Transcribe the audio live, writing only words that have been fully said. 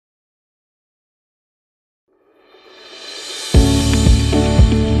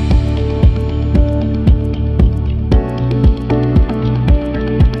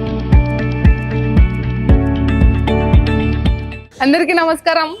అందరికీ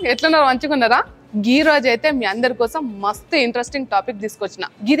నమస్కారం. ఎట్లున్నారు? మంచిగున్నారా? ఈ రోజు అయితే మీ అందరి కోసం మస్తు ఇంట్రెస్టింగ్ టాపిక్ తీసుకొచ్చిన.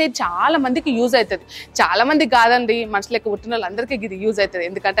 ఇది చాలా మందికి యూజ్ అవుతుంది. చాలా మంది కాదండి, మనుషులకు పుట్టిన వాళ్ళందరికీ ఇది యూజ్ అవుతుంది.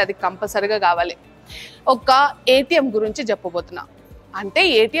 ఎందుకంటే అది కంపల్సరీగా కావాలి. ఒక ఏటీఎం గురించి చెప్పబోతున్నా. అంటే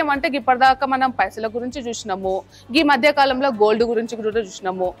ఏటీఎం అంటే ఇప్పటిదాకా మనం పైసల గురించి చూసినాము, ఈ మధ్య కాలంలో గోల్డ్ గురించి కూడా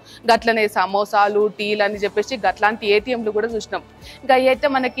చూసినాము, గట్లనే సమోసాలు టీలు అని చెప్పేసి గట్లాంటి ఏటీఎంలు కూడా చూసినాం. ఇంకా అయితే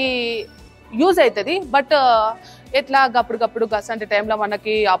మనకి యూజ్ అవుతుంది. బట్ ఎట్లా గప్పుడు గసంటి టైంలో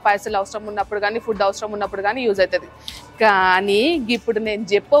మనకి ఆ పైసలు అవసరం ఉన్నప్పుడు కానీ ఫుడ్ అవసరం ఉన్నప్పుడు కానీ యూజ్ అవుతుంది. కానీ ఇప్పుడు నేను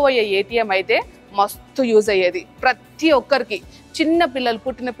చెప్పబోయే ఏటీఎం అయితే మస్తు యూజ్ అయ్యేది ప్రతి ఒక్కరికి. చిన్న పిల్లలు,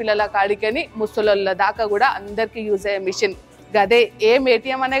 పుట్టిన పిల్లల కాడికని ముసలోళ్ళ దాకా కూడా అందరికీ యూజ్ అయ్యే మిషన్ గదే. ఏం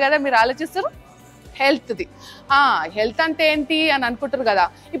ఏటీఎం అనే కదా మీరు ఆలోచిస్తారు? హెల్త్ది. హెల్త్ అంటే ఏంటి అని అనుకుంటారు కదా.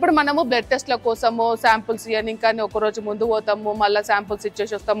 ఇప్పుడు మనము బ్లడ్ టెస్ట్ల కోసము శాంపుల్స్ ఇవన్నీ ఇంకా ఒకరోజు ముందు పోతాము, మళ్ళీ శాంపుల్స్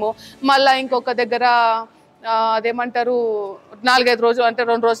ఇచ్చేసి వస్తాము, మళ్ళీ ఇంకొక దగ్గర అదేమంటారు 4-5 రోజులు అంటే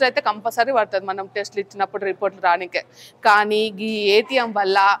 2 రోజులు అయితే కంపల్సరీ పడుతుంది మనం టెస్ట్లు ఇచ్చినప్పుడు రిపోర్ట్లు రానికే. కానీ ఈ ఏటీఎం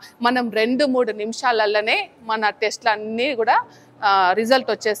వల్ల మనం 2-3 నిమిషాలలోనే మన టెస్ట్లు అన్నీ కూడా రిజల్ట్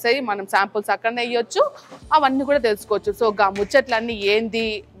వచ్చేస్తాయి. మనం శాంపుల్స్ అక్కడనే ఇవ్వచ్చు, అవన్నీ కూడా తెలుసుకోవచ్చు. సో గా ముచ్చట్లన్నీ ఏంది,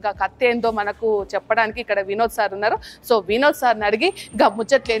 గా కత్తి ఏందో మనకు చెప్పడానికి ఇక్కడ వినోద్ సార్ ఉన్నారు. సో వినోద్ సార్ని అడిగి గా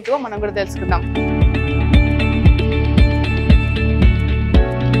ముచ్చట్లు ఏంటో మనం కూడా తెలుసుకుందాం.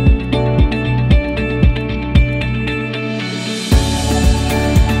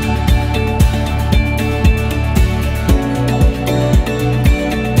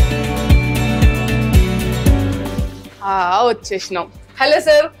 వచ్చేసినాం. Hello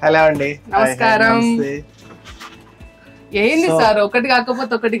sir. హలో అండి. నమస్కారం. ఏంది సార్ ఒకటి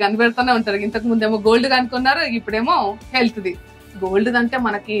కాకపోతే ఒకటి కనిపెడతానే ఉంటారు. ఇంతకు ముందేమో గోల్డ్ కనుక్కున్నారు, ఇప్పుడేమో హెల్త్ది. గోల్డ్ అంటే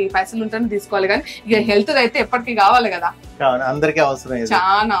మనకి పైసలు ఉంటేనే తీసుకోవాలి, కానీ ఇక హెల్త్ అయితే ఎప్పటికీ కావాలి కదా, అందరికీ అవసరం,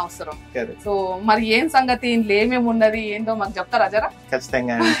 చాలా అవసరం. సో మరి ఏం సంగతి, ఇంట్లో ఏమేమి ఉన్నది ఏందో మాకు చెప్తారా జరా?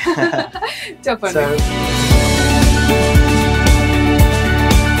 ఖచ్చితంగా చెప్పండి.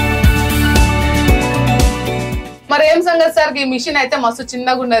 మరి ఏం సంగతి సార్? ఈ మిషన్ అయితే మస్తు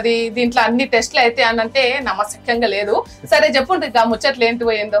చిన్నగా ఉన్నది, దీంట్లో అన్ని టెస్ట్లు అయితే అని అంటే నమ్మశక్యంగా లేదు. సరే చెప్పండి ఆ ముచ్చట్లు ఏంటి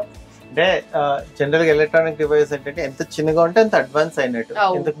పోయిందో. అంటే జనరల్ గా ఎలక్ట్రానిక్ డివైస్ అంటే ఎంత చిన్నగా ఉంటే అంత అడ్వాన్స్ అయినట్టు.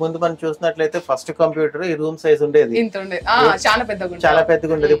 ఇంతకు ముందు మనం చూసినట్లయితే ఫస్ట్ కంప్యూటర్ ఈ రూమ్ సైజ్ ఉండేది, చాలా పెద్దగా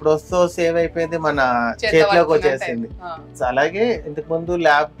ఉండేది. ఇప్పుడు వస్తూ సేవ్ అయిపోయింది, మన చేతిలోకి వచ్చేసింది. అలాగే ఇంతకు ముందు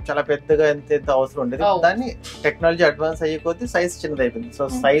ల్యాబ్ చాలా పెద్దగా ఎంత అవసరం ఉండేది, దాన్ని టెక్నాలజీ అడ్వాన్స్ అయ్యే కొద్దీ సైజ్ చిన్నది అయిపోయింది. సో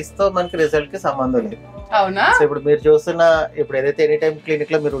సైజ్ తో మనకి రిజల్ట్ కి సంబంధం లేదు. సో ఇప్పుడు మీరు చూస్తున్న, ఇప్పుడు ఏదైతే ఎనీ టైమ్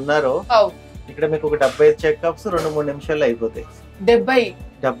క్లినిక్ లో మీరు ఉన్నారో, ఇక్కడ మీకు ఒక 75 చెకప్స్ 2-3 నిమిషాల్లో అయిపోతాయి.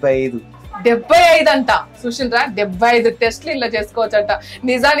 75 అంట చూసిండ్రా? 75 టెస్ట్లు ఇలా చేసుకోవచ్చు అంట.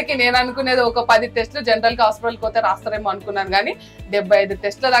 నిజానికి నేను అనుకునేది ఒక 10 టెస్ట్లు జనరల్ గా హాస్పిటల్కి పోతే రాస్తారేమో అనుకున్నాను, కానీ 75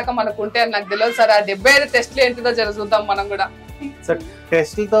 టెస్ట్ల దాకా మనకు ఉంటే నాకు తెలియదు సార్. ఆ 75 టెస్ట్లు ఏంటిదో జర చూద్దాం మనం కూడా. సో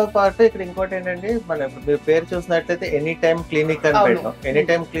టెస్ట్లతో పాటు ఇక్కడ ఇంకోటి ఏంటంటే, మనం ఇప్పుడు మీరు పేరు చూసినట్లయితే ఎనీ టైమ్ క్లినిక్ అని పెట్టాం. ఎనీ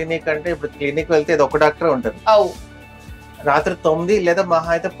టైమ్ క్లినిక్ అంటే ఇప్పుడు క్లినిక్ వెళ్తే ఇది ఒక డాక్టర్ ఉంటారు, రాత్రి 9 లేదా మహా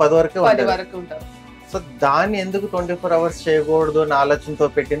అయితే 10 వరకు ఉంటారు. సో దాన్ని ఎందుకు 24 అవర్స్ చేయకూడదు అని ఆలోచనతో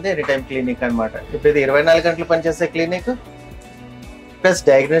పెట్టింది ఎనీ టైమ్ క్లినిక్ అనమాట. ఇప్పుడు ఇది 24 గంటలు పనిచేసే క్లినిక్ ప్లస్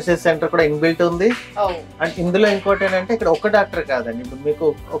డయాగ్నోసిస్ సెంటర్ కూడా ఇన్బిల్ట్ ఉంది. అండ్ ఇందులో ఇంకోటి ఏంటంటే, ఇక్కడ ఒక డాక్టర్ కాదండి, ఇప్పుడు మీకు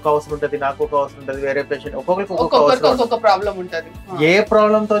ఒక అవసరం ఉంటుంది, నాకు ఒక అవసరం ఉంటుంది, వేరే పేషెంట్ ఒక్కొక్క ప్రాబ్లం ఉంటుంది. ఏ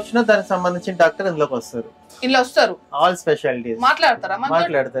ప్రాబ్లమ్ తో వచ్చినా దానికి సంబంధించిన డాక్టర్ ఇందులోకి వస్తారు. ఆల్ స్పెషాలిటీస్ మాట్లాడతారు.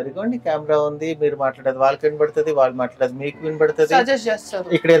 ఇదిగోండి కెమెరా ఉంది, మీరు మాట్లాడేది వాళ్ళకి వినబడుతుంది, వాళ్ళు మాట్లాడేది మీకు వినబడుతుంది.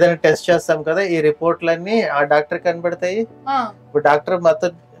 ఇక్కడ ఏదైనా టెస్ట్ చేస్తాం కదా, ఈ రిపోర్ట్లన్నీ ఆ డాక్టర్ కనబడతాయి. ఇప్పుడు డాక్టర్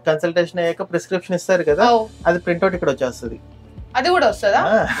మొత్తం కన్సల్టేషన్ అయ్యాక ప్రిస్క్రిప్షన్ ఇస్తారు కదా, అది ప్రింట్అవుట్ ఇక్కడ వచ్చేస్తుంది. అది కూడా వస్తుందా?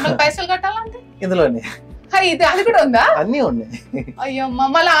 పైసలు కట్టాలంటే ఇందులోనే అది కూడా ఉందా? అన్ని ఉన్నాయి. అయ్యో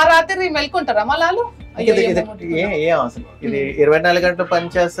మళ్ళీ ఆ రాత్రి మెల్కుంటారా మళ్ళీ? ఏం అవసరం, ఇది 24 గంటలు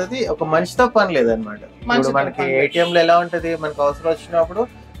పని చేస్తుంది. ఒక మనిషితో పని లేదనమాట. ఇప్పుడు మనకి ఏటీఎం లో ఎలా ఉంటది, మనకు అవసరం వచ్చినప్పుడు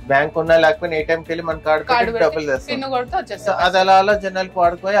బ్యాంక్ ఉన్నా లేకపోయినా ఏటీఎంకి వెళ్ళి మన కార్డు డబ్బులు తెస్తాం. అది అలా జనాలకు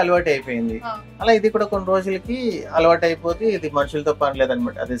వాడుకోయి అలవాటు అయిపోయింది. అలా ఇది కూడా కొన్ని రోజులకి అలవాటు అయిపోతే ఇది మనుషులతో పని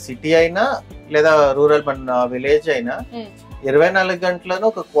లేదనమాట. అది సిటీ అయినా లేదా రూరల్ మన విలేజ్ అయినా 24 గంటలను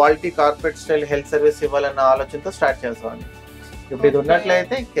ఒక quality corporate style health service ఇవ్వాలన్న ఆలోచనతో స్టార్ట్ చేస్తామండి. ఇప్పుడు ఇది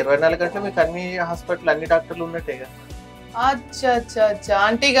ఉన్నట్లయితే 24 గంటలు మీకు అన్ని హాస్పిటల్ అన్ని డాక్టర్లు ఉన్నట్టేగా.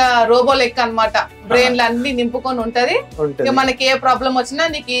 అంటే ఇక రోబో లెక్క అనమాట, బ్రెయిన్ అన్ని నింపుకొని ఉంటది. మనకి ఏ ప్రాబ్లం వచ్చినా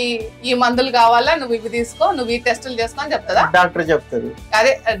నీకు ఈ మందులు కావాలా, నువ్వు ఇవి తీసుకో, నువ్వు ఈ టెస్టులు చేసుకో అని చెప్తారా? డాక్టర్ చెప్తారు.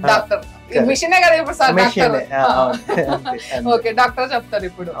 అదే డాక్టర్ మిషనే కదా ఇప్పుడు సార్, డాక్టర్. ఓకే, డాక్టర్ చెప్తారు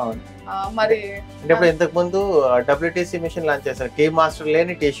ఇప్పుడు. మరి అంటే ఇప్పుడు ఇంతకు ముందు WTC మిషన్ లాంచ్ చేశారు, టీ మాస్టర్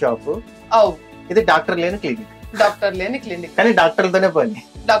లేని టీ షాప్. ఇది డాక్టర్ లేని క్లినిక్. డాక్టర్ లేని క్లినిక్, కానీ డాక్టర్లతోనే పని.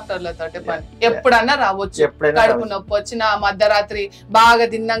 డాక్టర్లతోటి పని. ఎప్పుడన్నా రావచ్చు, కడుపు నొప్పి వచ్చిన మధ్యరాత్రి బాగా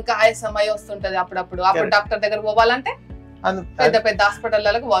తిన్నాక ఆయాసమై వస్తుంటది అప్పుడు డాక్టర్ దగ్గర పోవాలంటే పెద్ద పెద్ద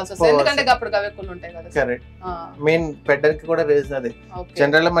హాస్పిటల్లకు పోవాల్సి వస్తుంది, ఎందుకంటే అప్పుడు గవేకులు ఉంటాయి కదా. కరెక్ట్. మెయిన్ పెట్టడానికి కూడా రీజన్ అది.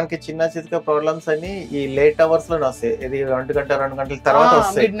 జనరల్ గా మనకి చిన్న చిన్న ప్రాబ్లమ్స్ అని ఈ లేట్ అవర్స్ లోనే వస్తాయి. ఇది 2 గంటల 2 గంటల తర్వాత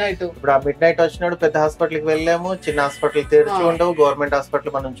వస్తాయి. ఇప్పుడు ఆ మిడ్ నైట్ వచ్చినప్పుడు పెద్ద హాస్పిటల్ కి వెళ్ళాము, చిన్న హాస్పిటల్ తెరిచి ఉండవు, గవర్నమెంట్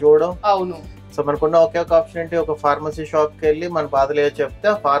హాస్పిటల్ మనం చూడడం. అవును. సో మనకున్న ఒకే ఒక ఆప్షన్ ఏంటి, ఒక ఫార్మసీ షాప్ కి వెళ్ళి మన బాధలు ఏదో చెప్తే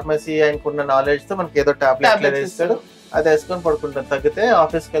ఆ ఫార్మసీ ఆయనకున్న నాలెడ్జ్ తో మనకి ఏదో టాబ్లెట్ ఇస్తాడు, అది వేసుకొని పడుకుంటాం. తగ్గితే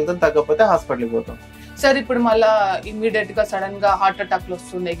ఆఫీస్కి వెళ్తాం, తగ్గకపోతే హాస్పిటల్కి పోతాం. సార్ ఇప్పుడు మళ్ళా ఇమ్మీడియట్ గా సడన్ గా హార్ట్ అటాక్లు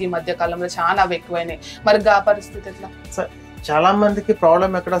వస్తున్నాయి ఈ మధ్య కాలంలో, చాలా ఎక్కువైనాయి. మరి ఆ పరిస్థితి ఎట్లా? చాలా మందికి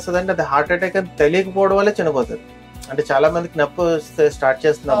ప్రాబ్లం ఎక్కడ వస్తుంది అంటే అది హార్ట్ అటాక్ అని తెలియకపోవడం వల్లే చనిపోతుంది. అంటే చాలా మందికి నొప్పి స్టార్ట్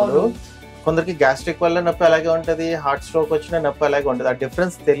చేస్తున్నప్పుడు కొందరికి గ్యాస్ట్రిక్ వల్ల నొప్పి అలాగే ఉంటది, హార్ట్ స్ట్రోక్ వచ్చిన నొప్పి అలాగే ఉంటది, ఆ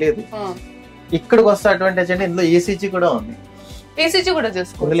డిఫరెన్స్ తెలియదు. ఇక్కడికి వస్తే అడ్వాంటేజ్ అంటే ఇందులో ఈసీజీ కూడా ఉంది. ఈసీజీ కూడా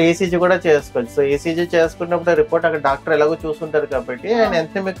చేసుకోవచ్చు. ఈసీజీ కూడా చేసుకోవచ్చు. సో ఈసీజీ చేసుకున్నప్పుడు రిపోర్ట్ అక్కడ డాక్టర్ ఎలాగో చూసుకుంటారు కాబట్టి ఆయన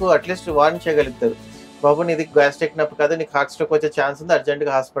ఎంత మీకు అట్లీస్ట్ వార్న్ చేయగలుగుతారు, బాబు నీది గ్యాస్ట్రిక్ నొప్పి కదా, నీకు హార్ట్ స్ట్రోక్ వచ్చే ఛాన్స్ ఉంది, అర్జెంట్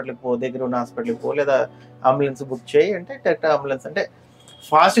గా హాస్పిటల్కి పో, దగ్గర ఉన్న హాస్పిటల్కి పో, లేదా అంబులెన్స్ బుక్ చేయి అంటే డైరెక్ట్ అంబులెన్స్ అంటే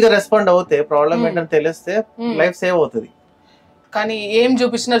ఫాస్ట్ గా రెస్పాండ్ అవుతే ప్రాబ్లం ఏంటని తెలిస్తే లైఫ్ సేవ్ అవుతుంది. కానీ ఏం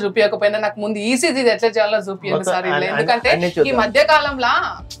చూపించినా చూపించకపోయినా నాకు ముందు ఈసీజీ ఎట్లా చేయాలో చూపించండి సార్. ఎందుకంటే ఈ మధ్య కాలంలో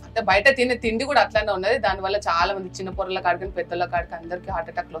అంటే బయట తినే తిండి కూడా అట్లానే ఉన్నది, దాని వల్ల చాలా మంది చిన్న పొరల కాడికి పెద్దల కాడికి అందరికి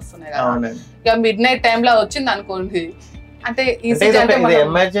హార్ట్ అటాక్లు వస్తున్నాయి కదా. ఇక మిడ్ నైట్ టైమ్ లో వచ్చింది అనుకోండి, అంటే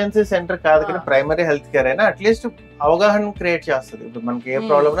ఎమర్జెన్సీ సెంటర్ కాదు కానీ ప్రైమరీ హెల్త్ కేర్ అయినా అట్లీస్ట్ అవగాహన క్రియేట్ చేస్తుంది. ఇప్పుడు మనకి ఏ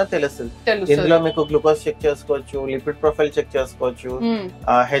ప్రాబ్లం ఉన్నా తెలుస్తుంది. ఇందులో మీకు గ్లూకోజ్ చెక్ చేసుకోవచ్చు, లిపిడ్ ప్రొఫైల్ చెక్ చేసుకోవచ్చు,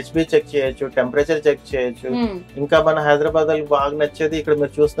 హెచ్బి చెక్ చేయొచ్చు, టెంపరేచర్ చెక్ చేయొచ్చు. ఇంకా మన హైదరాబాద్ బాగా నచ్చేది ఇక్కడ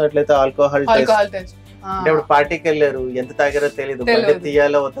మీరు చూసినట్లయితే ఆల్కహాల్ టెస్ట్. అంటే ఇప్పుడు పార్టీకి వెళ్ళారు, ఎంత తాగారో తెలియదు,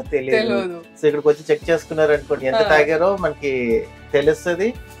 తీయాలో వద్దా తెలియదు. సో ఇక్కడికి వచ్చి చెక్ చేసుకున్నారు అనుకోండి, ఎంత తాగారో మనకి తెలుస్తుంది,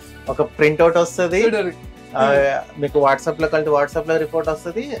 ఒక ప్రింట్అవుట్ వస్తుంది, మీకు వాట్సాప్ లో కలిసి వాట్సాప్ లో రిపోర్ట్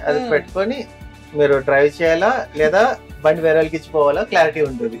వస్తుంది, అది పెట్టుకొని మీరు డ్రైవ్ చేయాలా లేదా బండి వేరే వాళ్ళకి ఇచ్చిపోవాలా క్లారిటీ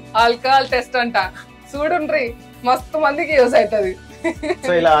ఉంటుంది. ఆల్కహాల్ టెస్ట్ అంట చూడండి, మస్తు మందికి యూజ్ అవుతుంది.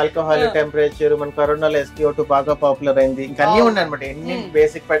 సో ఇలా ఆల్కహాల్, టెంపరేచర్, మన కరోనాలో SpO2 బాగా పాపులర్ అయింది, ఇంకా అన్ని ఉన్నాయి అనమాట. ఎన్ని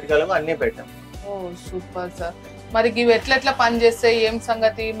బేసిక్ పెట్టగలమో అన్ని పెట్టాం. Super sir. మరి ఇవి ఎట్లా పని చేస్తాయి, ఏం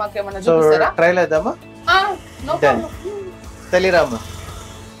సంగతి మాకేమన్నా చూపిస్తారా? ట్రై చేద్దామా? తెలియరామా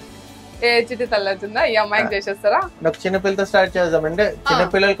ఏ చిటి తల్లుతుందా ఈ అమ్మాయికి చేసేస్తారా? నాకు చిన్నపిల్లతో స్టార్ట్ చేద్దామంటే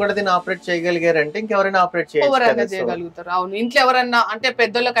చిన్నపిల్లలు కూడా దీన్ని ఆపరేట్ చేయగలిగారంటే ఇంకెవరైనా ఆపరేట్ చేయగలుగుతారు. అవును, ఇంట్లో ఎవరన్నా అంటే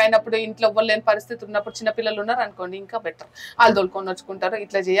పెద్దోళ్ళకి అయినప్పుడు ఇంట్లో ఇవ్వలేని పరిస్థితి ఉన్నప్పుడు చిన్న పిల్లలు ఉన్నారు అనుకోండి, ఇంకా బెటర్. వాళ్ళు తోలుకొని వచ్చుకుంటారు,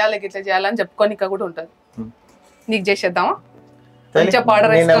 ఇట్లా చేయాలి ఇట్లా చేయాలని చెప్పుకొని ఇంకా కూడా ఉంటది. నీకు చేసేద్దామా? కొంచెం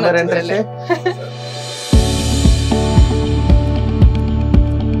పౌడర్ వేసుకొని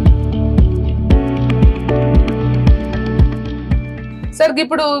సార్.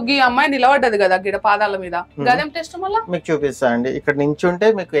 ఇప్పుడు ఈ అమ్మాయి నిలబడ్డది కదా గిడ పాదాల మీద, గదేం టెస్ట్ మళ్ళీ మీకు చూపిస్తా అండి. ఇక్కడ నించుంటే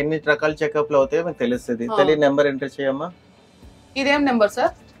మీకు ఎన్ని రకాల చెకప్లు అవుతాయో మీకు తెలుస్తుంది. తెలియని నెంబర్ ఎంటర్ చేయమ్మా. ఇదేం నెంబర్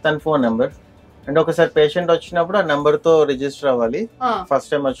సార్? తన ఫోన్ నెంబర్. అంటే ఒకసారి పేషెంట్ వచ్చినప్పుడు ఆ నెంబర్ తో రిజిస్టర్ అవ్వాలి. ఫస్ట్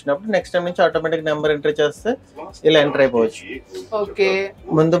టైం వచ్చినప్పుడు నెక్స్ట్ టైం నుంచి ఆటోమేటిక్ నెంబర్ ఎంటర్ చేస్తే ఇలా ఎంటర్ అయిపోవచ్చు. ఓకే.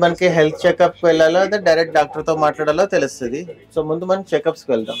 ముందు మనకి హెల్త్ చెకప్ వెళ్ళాలో అదే డైరెక్ట్ డాక్టర్ తో మాట్లాడాలో తెలుస్తుంది. సో ముందు మనం చెకప్స్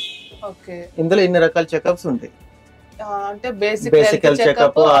కి వెళ్దాం. ఇందులో ఇన్ని రకాల చెకప్స్ ఉంటాయి. అంటే basic health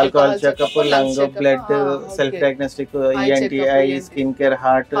checkup, alcohol checkup, lung, blood, self diagnostic, ENT, skin care,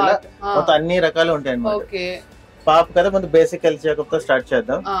 heart, మొత్తం అన్ని రకాలు ఉంటాయి అన్నమాట. పాప కదా ముందు బేసిక్ హెల్త్ చెకప్ తో స్టార్ట్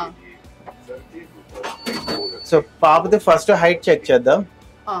చేద్దాం. సో పాపది ఫస్ట్ హైట్ చెక్ చేద్దాం.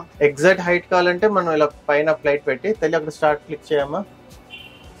 ఎగ్జాక్ట్ హైట్ కావాలంటే మనం ఇలా పైన ప్లేట్ పెట్టి తెలియ అక్కడ స్టార్ట్ క్లిక్ చేయమ్మా.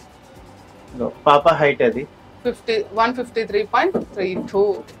 పాప హైట్ అది 153.32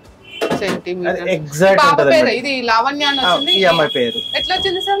 సెంటీమీటర్. ఎగ్జాక్ట్ ఉంటది. ఇది లావణ్య అని వచ్చింది. ఈ అమ్మాయి పేరు ఎట్లా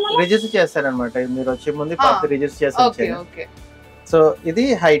వచ్చింది సార్? మళ్ళీ రిజిస్టర్ చేస్తారన్నమాట. మీరు వచ్చే ముందు పాప రిజిస్టర్ చేస్తారు. సో ఇది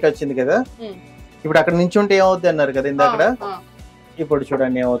హైట్ వచ్చింది కదా. ఇప్పుడు అక్కడ నుంచి ఉంటే ఏమవుద్ది అన్నారు కదా ఇందాక. ఇప్పుడు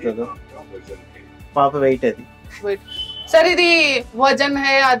చూడండి ఏమవుతుందో. పాప వెయిట్ అది సార్. ఇది వజన్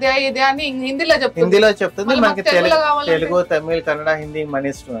హై అదే ఇదే అని హిందీలో చెప్తుంది. మనకి తెలుగు, తమిళ్, కన్నడ, హిందీ మన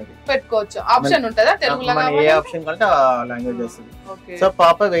ఇష్టం. అది పెట్టుకోవచ్చు. ఆప్షన్ ఉంటుందా తెలుగులో? ఏ ఆప్షన్ కంటే ఆ లాంగ్వేజ్ వస్తుంది. సో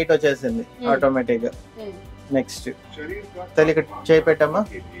పాప వెయిట్ వచ్చేసింది ఆటోమేటిక్ గా. నెక్స్ట్ తల్లి ఇక్కడ చేయి పెట్టమ్మా.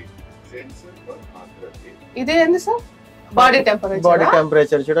 ఇదే ఏంది సార్? బాడీ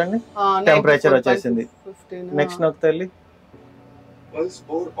టెంపరేచర్ చూడండి, టెంపరేచర్ వచ్చేసింది. నెక్స్ట్ నొక్కు తల్లి.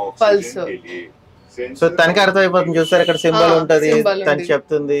 పల్స్. సో తనకి అర్థం అయిపోతుంది. చూస్తారు ఇక్కడ సింబల్ ఉంటది, తను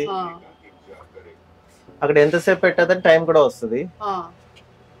చెప్తుంది. అక్కడ ఎంతసేపు పెట్టదని టైం కూడా వస్తుంది.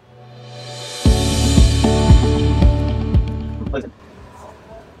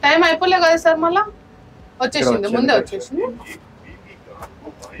 టైం అయిపోలే కదా సార్? మళ్ళా వచ్చేసింది, ముందే వచ్చేసింది.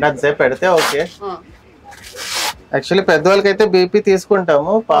 నాకు పెడితే ఓకే. యాక్చువల్లీ పెద్దవాళ్ళకి అయితే బీపీ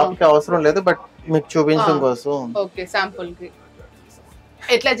తీసుకుంటాము, పాపకి అవసరం లేదు, బట్ మీకు చూపించడం కోసం. ఓకే, శాంపుల్ కి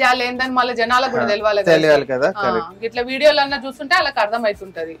ఎట్లా చేయాలి ఏందని మళ్ళీ జనాలకు కూడా తెలియాలి కదా. ఇట్లా వీడియోలు అన్నా చూస్తుంటే వాళ్ళకి అర్థం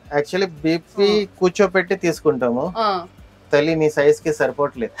అవుతుంటది. యాక్చువల్లీ బీపీ కూర్చోపెట్టి తీసుకుంటాము, తల్లి నీ సైజ్ కి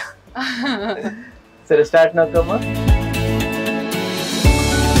సరిపోవట్లేదు. సరే స్టార్ట్ నొక్కమ్మా.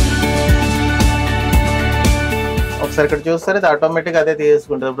 ఒకసారి ఇక్కడ చూస్తారు ఇది ఆటోమేటిక్ అదే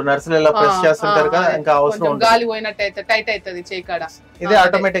తీసుకుంటారు. ఇప్పుడు నర్సులు ఇలా ప్రెస్ చేస్తుంటారు కదా, ఇంకా అవసరం ఉండదు. గాలి పోయినట్టు అయితే టైట్ అవుతుంది చేయి కాడ, ఇది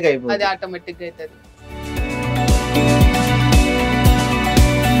ఆటోమేటిక్ అయిపోతుంది. అది ఆటోమేటిక్ అవుతుంది.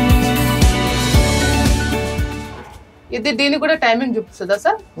 ఇది దీని కూడా టైమింగ్ చూపిస్తుందా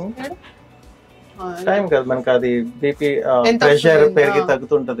సార్? టైం కాదు, మనకి అది బీపీ ప్రెషర్ పెరిగి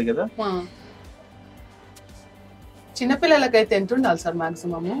తగ్గుతుంటది కదా. చిన్నపిల్లలకైతే ఎంత ఉండాలి సార్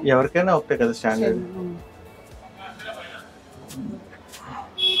మాక్సిమం? ఎవరికైనా ఒకటే కదా స్టాండర్డ్.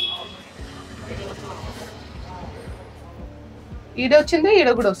 ఈడ వచ్చింది, ఈడ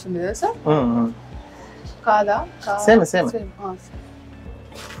కూడా వస్తుంది కదా సార్? కాదా? సేమ్ సేమ్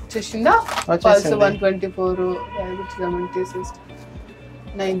వచ్చేసిందా? పల్స్ 124, 76,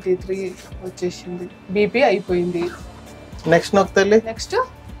 93 వచ్చేసింది. బీపీ అయిపోయింది. నెక్స్ట్ నొక్కుతల్లి. నెక్స్ట్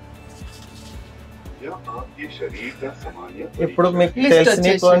ఇప్పుడు మీకు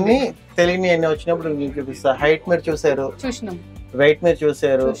తెలిసిన కొన్ని తెలియని అన్ని వచ్చినప్పుడు మీకు చూపిస్తా. హైట్ మీరు చూసారు, వెయిట్ మీరు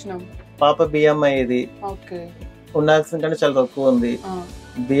చూసారు, పాప బిఎంఐ ఇది ఉండాల్సిన కంటే చాలా తక్కువ ఉంది,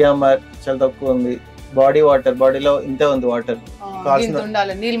 బిఎంఆర్ చాలా తక్కువ ఉంది, బాడీ వాటర్ బాడీలో ఇంతే ఉంది వాటర్,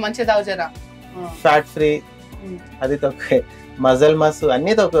 ఫ్యాట్ ఫ్రీ అది తక్కువే, మజల్ మస్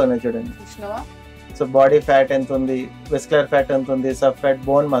అన్ని తక్కువ ఉన్నాయి చూడండి. సో బాడీ ఫ్యాట్ ఎంత ఉంది, వెస్కులర్ ఫ్యాట్ ఎంత ఉంది, సబ్ ఫ్యాట్,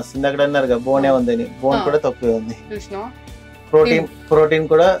 బోన్ మస్ ఇందాక అన్నారు కదా బోనే ఉందని, బోన్ కూడా తక్కువే ఉంది. ప్రోటీన్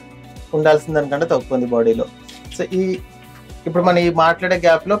కూడా ఉండాల్సిన దానికంటే తక్కువ ఉంది బాడీలో. సో ఇప్పుడు మనం ఈ మాట్లాడే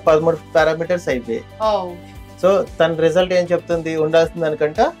గ్యాప్ లో 13 పారామీటర్స్ అయిపోయాయి. సో తన రిజల్ట్ ఏం చెప్తుంది? ఉండాల్సిన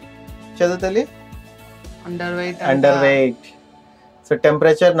దానికంటే చదువుతలి under weight. So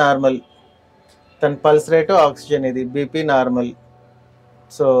temperature normal, తన పల్స్ రేటు ఆక్సిజన్, ఇది BP normal.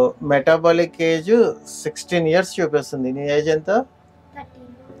 So metabolic age 16 years చూపిస్తుంది. నీ ఏజ్ ఎంత?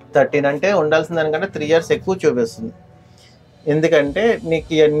 13. అంటే ఉండాల్సిన దానికంటే 3 years ఎక్కువ చూపిస్తుంది. ఎందుకంటే నీకు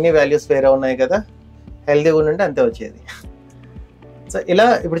ఇవన్నీ వాల్యూస్ వేరే ఉన్నాయి కదా, హెల్దీగా ఉంటే అంతే వచ్చేది. సో ఇలా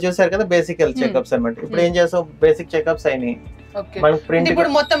ఇప్పుడు చూసారు కదా బేసిక్ హెల్త్ చెకప్స్ అనమాట. ఇప్పుడు ఏం చేస్తాం, బేసిక్ చెకప్స్ అయినాయి. మనకి ప్రింట్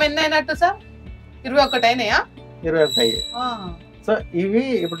ఇప్పుడు మొత్తం ఎన్ని అయినట్టు సార్? 21 అయినాయా? 21 అయ్యాయి. సో ఇవి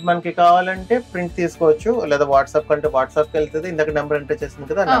ఇప్పుడు మనకి కావాలంటే ప్రింట్ తీసుకోవచ్చు, లేదా వాట్సాప్ కంటే వాట్సాప్కి వెళ్తుంది. ఇందాక నెంబర్ ఎంటర్ చేసింది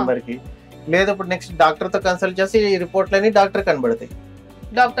కదా ఆ నెంబర్ కి, లేదా ఇప్పుడు నెక్స్ట్ డాక్టర్ తో కన్సల్ట్ చేసి ఈ రిపోర్ట్లన్నీ డాక్టర్ కనబడతాయి.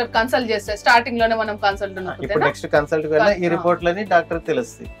 డాక్టర్ కన్సల్ట్ చేస్తే స్టార్టింగ్ లోనే మనం కన్సల్ట్ ఇప్పుడు నెక్స్ట్ కన్సల్ట్ కి వెళ్ళి ఈ రిపోర్ట్లన్నీ డాక్టర్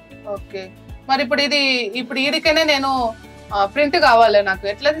తెలుస్తాయి. ఓకే, మరి ఇప్పుడు ఈడికనే నేను ప్రింట్ కావాలి, నాకు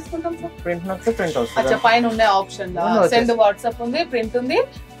ఎట్లా తీసుకుంటాం సార్? ప్రింట్ నొక్కితే ప్రింట్ వస్తుంది. పైన ఉండే ఆప్షన్ సెండ్ వాట్సాప్ ఉంది, ప్రింట్ ఉంది,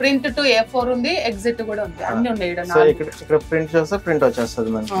 ప్రింట్ టు A4 ఉంది, ఎగ్జిట్ కూడా ఉంది, అన్ని ఉన్నాయి. ఇక్కడ ప్రింట్ చేస్తే ప్రింట్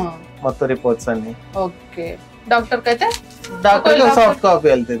వచ్చేస్తుంది మనకి మొత్తం రిపోర్ట్స్ అన్ని. ఓకే, డాక్టర్ కి అయితే డాక్టర్ సాఫ్ట్ కాపీ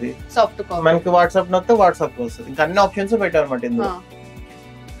వెళ్తుంది, సాఫ్ట్ కాపీ మనకి వాట్సాప్ నొక్కితే వాట్సాప్ వస్తుంది. ఇంకా అన్ని ఆప్షన్స్ పెట్టారన్నమాట ఇందులో.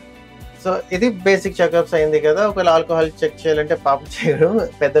 సో ఇది బేసిక్ చెకప్స్ అయింది కదా. ఒకవేళ ఆల్కహాల్ చెక్ చేయాలంటే పాప చేయరు,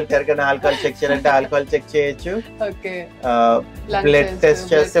 పెద్దలు ఎవరికైనా ఆల్కహాల్ చెక్ చేయాలంటే ఆల్కహాల్ చెక్ చేయొచ్చు. బ్లడ్ టెస్ట్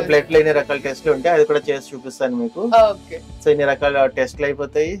చేస్తే బ్లడ్ లో ఎన్ని రకాల టెస్ట్లు ఉంటాయి అది కూడా చేసి చూపిస్తాను మీకు. సో ఇన్ని రకాల టెస్ట్లు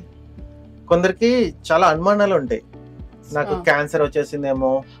అయిపోతాయి. కొందరికి చాలా అనుమానాలు ఉంటాయి, నాకు క్యాన్సర్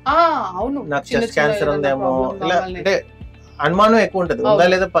వచ్చేసిందేమో, నాకు చెస్ట్ క్యాన్సర్ ఉందేమో, ఇలా అంటే అనుమానం ఎక్కువ ఉంటది. ఉందా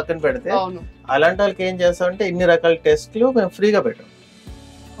లేదా పక్కన పెడితే అలాంటి వాళ్ళకి ఏం చేస్తామంటే ఇన్ని రకాల టెస్ట్లు మేము ఫ్రీగా పెట్టాం.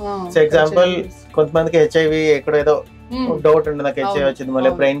 సో ఎగ్జాంపుల్ కొంతమందికి HIV ఎక్కడో ఏదో డౌట్ ఉంటుంది, నాకు HIV వచ్చింది,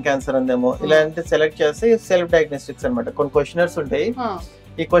 మళ్ళీ బ్రెయిన్ క్యాన్సర్ ఉందేమో, ఇలాంటి సెలెక్ట్ చేస్తే సెల్ఫ్ డయాగ్నోస్టిక్స్ అనమాట. కొన్ని క్వశ్చనర్స్ ఉంటాయి,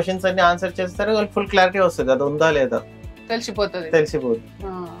 ఈ క్వశ్చన్స్ అన్ని ఆన్సర్ చేస్తారు, వాళ్ళకి ఫుల్ క్లారిటీ వస్తుంది, అది ఉందా లేదా తెలిసిపోతుంది.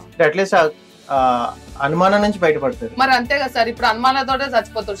 అట్లీస్ట్ అనుమానం నుంచి బయటపడతారు. మరి అంతే కదా సార్, ఇప్పుడు అనుమానంతో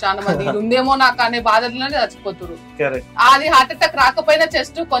చచ్చిపోతారు చాలా మంది, ఉందేమో నాకు అనే బాధలోనే చచ్చిపోతారు. అది హార్ట్ అటాక్ రాకపోయినా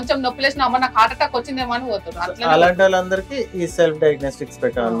చెస్ట్ కొంచెం నొప్పి లేసిన అమ్మ నాకు హార్ట్ అటాక్ వచ్చిందేమో అని పోతారు. అలాంటి వాళ్ళందరికీ ఈ సెల్ఫ్ డయాగ్నోస్టిక్స్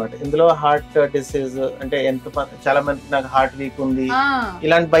పెట్టాలన్నమాట. ఇందులో హార్ట్ డిసీజ్ అంటే చాలా మందికి నాకు హార్ట్ వీక్ ఉంది,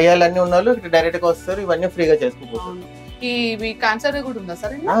 ఇలాంటి భయాలన్నీ ఉన్న వాళ్ళు డైరెక్ట్ గా వస్తారు, ఇవన్నీ ఫ్రీగా చేసుకోవచ్చు. క్యాన్సర్ కూడా ఉందా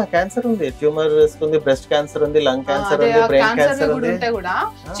సార్? క్యాన్సర్ ఉంది, ట్యూమర్ ఉంది, బ్రెస్ట్ క్యాన్సర్ ఉంది, లంగ్ క్యాన్సర్ ఉంది, బ్రెయిన్ క్యాన్సర్ ఉంది. కూడా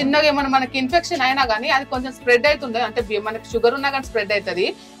చిన్నగా ఏమైనా మనకి ఇన్ఫెక్షన్ అయినా గానీ అది కొంచెం స్ప్రెడ్ అవుతుంది, అంటే మనకి షుగర్ ఉన్నా కానీ స్ప్రెడ్ అవుతుంది,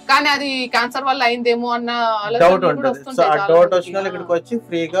 కానీ అది క్యాన్సర్ వల్ల అయిందేమో అన్న డౌట్ ఉంటుంది. సో ఆ డౌట్ వచ్చిన వాళ్ళు ఇక్కడికి వచ్చి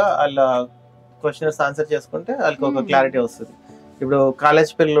ఫ్రీగా వాళ్ళ క్వశ్చన్స్ ఆన్సర్ చేసుకుంటే వాళ్ళకి ఒక క్లారిటీ వస్తుంది. ఇప్పుడు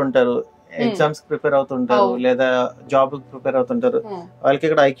కాలేజ్ పిల్లలు ఉంటారు, ఎగ్జామ్స్ ప్రిపేర్ అవుతుంటారు, లేదా జాబ్ ప్రిపేర్ అవుతుంటారు, వాళ్ళకి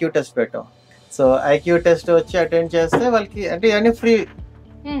ఇక్కడ IQ టెస్ట్ పెట్టాం. సో IQ టెస్ట్ వచ్చి అటెండ్ చేస్తే వాళ్ళకి అంటే ఇవన్నీ ఫ్రీ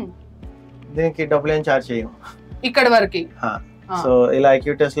దీనికి డబ్బులు ఏం ఛార్జ్ చేయము ఇక్కడ వరకు. సో ఇలా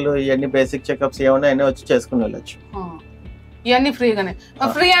ఐక్యూ టెస్ట్లు ఇవన్నీ బేసిక్ చెకప్స్ ఏమన్నా అన్నీ వచ్చి చేసుకుని వెళ్ళొచ్చు. ఇవన్నీ ఫ్రీగానే.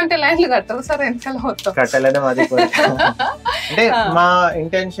 ఫ్రీ అంటే లైన్లు కట్టరు సార్, ఎంతలో మొత్తం కట్టాలనే మాది అంటే మా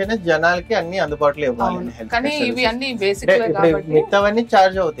ఇంటెన్షన్ జనాలకి అన్ని అందుబాటులో ఇవ్వాలి. కానీ ఇవి అన్ని బేసిక్ మిగతావన్నీ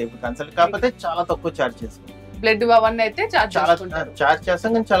చార్జ్ అవుతాయి. ఇప్పుడు కన్సల్ట్ కాకపోతే చాలా తక్కువ చార్జ్ చేసుకుంటాం. బ్లడ్ అవన్నీ అయితే చార్జ్ చేస్తాం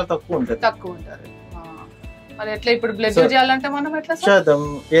కానీ చాలా తక్కువ ఉంటుంది. మరి ఎట్లా ఇప్పుడు బ్లడ్ చేయాలంటే మనం ఎట్లా చేద్దాం?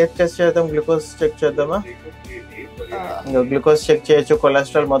 ఏ టెస్ట్ చేద్దాం? గ్లూకోజ్ చెక్ చేద్దామా? గ్లూకోజ్ చెక్ చేయొచ్చు.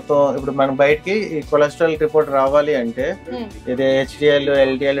 కొలెస్ట్రాల్ మొత్తం ఇప్పుడు మనం బయటికి ఈ కొలెస్ట్రాల్ రిపోర్ట్ రావాలి అంటే ఇది HDL,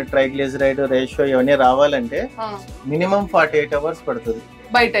 LDL, ట్రైగ్లిజరైడ్ రేషియో ఇవన్నీ రావాలంటే మినిమం 48 hours పడుతుంది.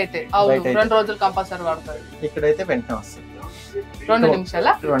 బయట అయితే 2 రోజులు కంపల్సరీ పడుతుంది. ఇక్కడైతే వెంటనే వస్తుంది. 2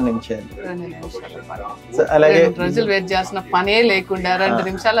 నిమిషాలు. అలాగే 2 రోజులు వెయిట్ చేసిన పనే లేకుండా 2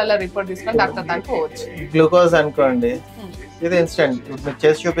 నిమిషాలలో రిపోర్ట్ తీసుకొని డాక్టర్ దాకా పోవచ్చు. గ్లూకోజ్ అనుకోండి, ఇది ఇన్స్టెంట్. మీకు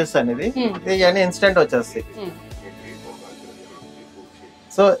చేసి చూపిస్తాను. ఇది ఇవన్నీ ఇన్స్టెంట్ వచ్చేస్తాయి.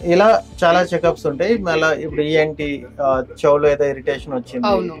 సో ఇలా చాలా చెకప్స్ ఉంటాయి. మళ్ళీ ఇప్పుడు ENT చెవులో ఏదో ఇరిటేషన్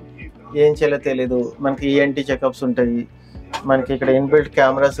వచ్చింది, ఏం చేయాలో తెలీదు, మనకి ENT చెకప్స్ ఉంటాయి. మనకి ఇక్కడ ఇన్బిల్ట్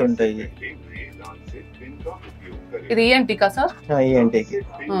కెమెరాస్ ఉంటాయి. ఇది ENT కా సార్? ENT కి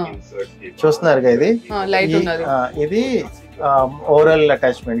చూస్తున్నారు కదా, ఇది ఓరల్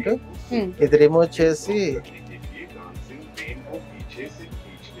అటాచ్మెంట్. ఇది రిమూవ్ చేసి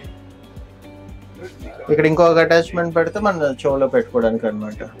ఇక్కడ ఇంకొక అటాచ్మెంట్ పెడితే మన చెవులో పెట్టుకోవడానికి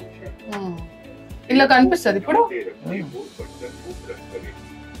అన్నమాట. ఇలా కనిపిస్తుంది ఇప్పుడు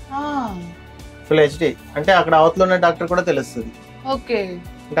ఫుల్ HD. అంటే అక్కడ అవతల ఉన్న డాక్టర్ కూడా తెలుస్తుంది. ఓకే,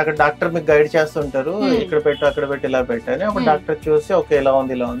 అంటే అక్కడ డాక్టర్ మీకు గైడ్ చేస్తుంటారు, ఇక్కడ పెట్టు అక్కడ పెట్టి ఇలా పెట్టని. అప్పుడు డాక్టర్ చూసి ఓకే ఇలా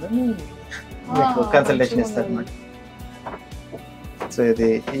ఉంది ఇలా ఉంది మీకు కన్సల్టేషన్ ఇస్తారు అన్నమాట. సో ఇది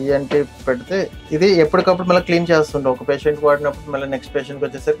ENT పెడితే ఇది ఎప్పటికప్పుడు మళ్ళీ క్లీన్ చేస్తుంటాం. ఒక పేషెంట్ వాడినప్పుడు మళ్ళీ నెక్స్ట్ పేషెంట్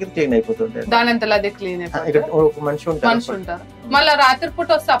వచ్చేసరికి క్లీన్ అయిపోతుంటాయి. ఇక్కడ ఒక మనిషి ఉంటారు. మళ్ళీ రాత్రి పూట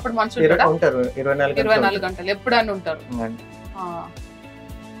వస్తే అప్పుడు మనుషులు ఉంటారు. 24 గంటలు ఎప్పుడైనా ఉంటారు.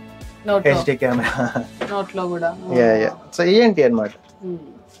 HD కెమెరా నోట్ లో కూడా. సో ENT అన్నమాట.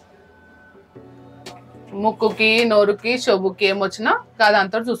 ముక్కుకి, నోరుకి, చెవుకి ఏమొచ్చినా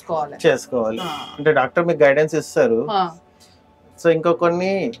కాదంతా చేసుకోవాలి. అంటే డాక్టర్ మీకు గైడెన్స్ ఇస్తారు. సో ఇంకా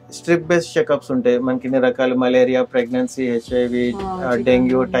కొన్ని స్ట్రిప్ బేస్డ్ చెకప్స్ ఉంటాయి. మనకి ఇన్ని రకాల malaria, pregnancy, HIV,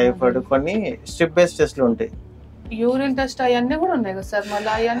 dengue, typhoid కొన్ని స్ట్రిప్ బేస్డ్ టెస్ట్లు ఉంటాయి. యూరిన్ టెస్ట్ అవన్నీ కూడా ఉన్నాయి కదా సార్?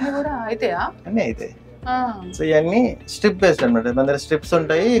 మళ్ళీ అవన్నీ కూడా అయితాయా? అన్నీ అవుతాయి. సో ఇవన్నీ స్ట్రిప్ బేస్డ్ అనమాట. మన దగ్గర స్ట్రిప్స్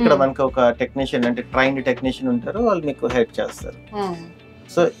ఉంటాయి. ఇక్కడ మనకి ఒక టెక్నీషియన్ అంటే ట్రైన్డ్ టెక్నీషియన్ ఉంటారు, వాళ్ళు మీకు హెల్ప్ చేస్తారు.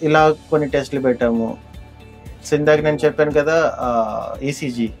 సో ఇలా కొన్ని టెస్ట్లు పెట్టాము. సో ఇందాక నేను చెప్పాను కదా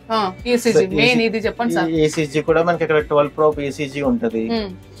ECG కూడా మనకి ఇక్కడ 12 probe ECG ఉంటది.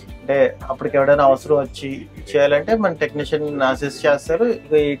 అంటే అప్పటికి ఎవరైనా అవసరం వచ్చి చేయాలంటే మన టెక్నీషియన్ అసిస్ట్ చేస్తారు.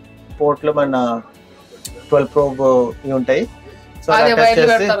 ఈ పోర్ట్ లో మన 12 probe ఉంటాయి. సో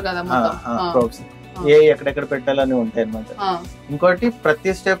ప్రోబ్స్ ఎక్కడెక్కడ పెట్టాలని ఉంటాయి అనమాట. ఇంకోటి ప్రతి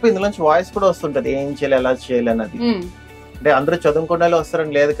స్టెప్ ఇందులోంచి వాయిస్ కూడా వస్తుంటది, ఏం చేయాలి ఎలా చేయాలి అన్నది. అంటే అందరూ చదువుకున్న వాళ్ళు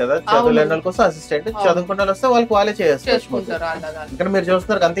వస్తారని లేదు కదా, చదువులేని వాళ్ళ కోసం అసిస్టెంట్, చదువుకున్న వాళ్ళు వస్తే వాళ్ళకి చేస్తారు. ఇక్కడ మీరు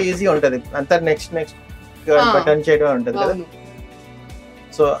చూస్తున్నారు అంత ఈజీ ఉంటది, అంతా నెక్స్ట్ బటన్ చేయడం ఉంటది కదా.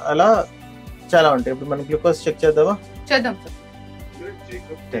 సో అలా చాలా ఉంటాయి. ఇప్పుడు మనం గ్లూకోజ్ చెక్ చేద్దామా? చేద్దాం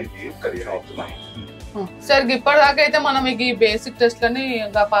సార్. ఇప్పటిదాకా అయితే మనం ఈ బేసిక్ టెస్ట్ లని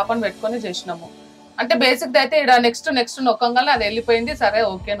పాపను పెట్టుకొని చేసినాము. అంటే బేసిక్ అయితే ఇక్కడ నెక్స్ట్ నొక్కంగానే అది వెళ్ళిపోయింది. సరే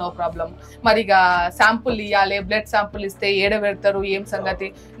ఓకే, నో ప్రాబ్లం. మరి ఇక శాంపుల్ ఇవ్వాలి, బ్లడ్ శాంపుల్ ఇస్తే ఏడ పెడతారు, ఏం సంగతి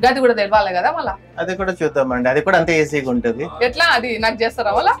గది కూడా తెలవాలి కదా. మళ్ళీ అది కూడా చూద్దామండి. అది కూడా అంతే ఈజీగా ఉంటుంది. ఎట్లా అది నాకు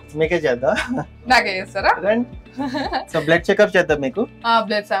చేస్తారా? మళ్ళా మీకే చేద్దాం. నాకే చేస్తారా? సో బ్లడ్ చెకప్ చేద్దాం మీకు.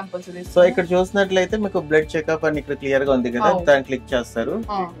 Blood samples. సో ఇక్కడ చూసినట్లయితే మీకు బ్లడ్ చెకప్ అని ఇక్కడ క్లియర్ గా ఉంది కదా, దాన్ని క్లిక్ చేస్తారు.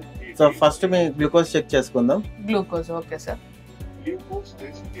 సో ఫస్ట్ మీ గ్లూకోజ్ చెక్ చేసుకుందాం. Glucose okay sir.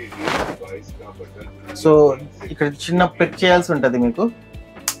 సో ఇక్కడ చిన్న ప్రిక్ చేయాల్సి ఉంటది, మీకు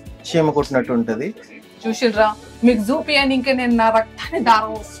చీమ కుట్టినట్టు ఉంటది. చూసిర్రా, మీకు చూపియని ఇంకా నేను నా రక్తాన్ని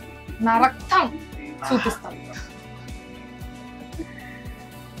దారం వస్తుంది, నా రక్తం చూపిస్తాను.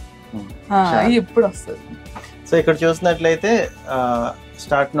 ఇప్పుడు వస్తుంది. సో ఇక్కడ చూసినట్లయితే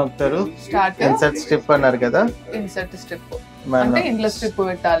స్టార్ట్ నొక్కుతారు. ఇన్సర్ట్ స్ట్రిప్ అన్నారు కదా, ఇన్సర్ట్ స్ట్రిప్ అంటే ఇందులో స్ట్రిప్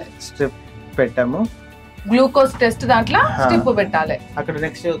పెట్టాలి. స్ట్రిప్ పెట్టాము. గ్లూకోజ్ టెస్ట్ దాంట్లో స్ట్రిప్ పెట్టాలి. అక్కడ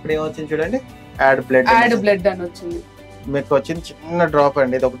నెక్స్ట్ ఇక్కడ ఏమొచ్చింది చూడండి, యాడ్ బ్లడ్ అని వచ్చింది. మీకు వచ్చింది చిన్న డ్రాప్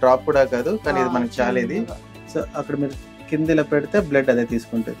అండి, ఇది ఒక డ్రాప్ కూడా కాదు కానీ ఇది మనకి చాలా ఇది. సో అక్కడ మీరు కింద ఇలా పెడితే బ్లడ్ అదే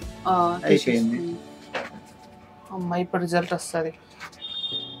తీసుకుంటది. అయిపోయింది. అమ్మా ఇప్పుడు రిజల్ట్ వస్తుంది.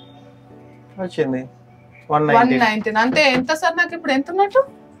 వచ్చింది 119. అంటే ఎంత సార్ నాకు ఇప్పుడు ఎంత ఉన్నట్టు?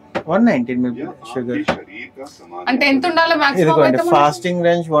 119 షుగర్. అంటే ఎంత ఉండాలి మాక్సిమం? ఇదిగోండి ఫాస్టింగ్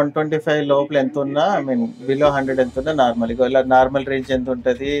రేంజ్ 125 లోపల ఎంత ఉన్నా, ఐ మీన్ బిలో 100 ఎంత ఉన్నా నార్మల్. ఇలా నార్మల్ రేంజ్ ఎంత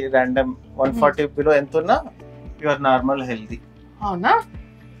ఉంటది, ర్యాండమ్ 140 బిలో ఎంత ఉన్నా యువర్ నార్మల్ హెల్తీ. అవునా?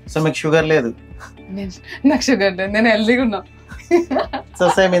 సో మీకు షుగర్ లేదు? నాకు షుగర్ లేదు, నేను హెల్తీగా ఉన్నా. సో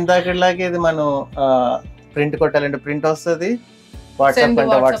సేమ్ ఇందాకలాగే ఇది మనం ప్రింట్ కొట్టాలంటే ప్రింట్ వస్తుంది, వాట్సాప్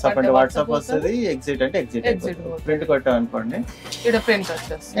అంటే వాట్సాప్ అంటే వాట్సాప్ వస్తుంది, ఎగ్జిట్ అంటే ఎగ్జిట్. ప్రింట్ కొట్టాం అనుకోండి ప్రింట్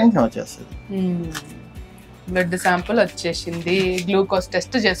వచ్చేస్తుంది. బ్లడ్ శాంపుల్ వచ్చేసింది. గ్లూకోజ్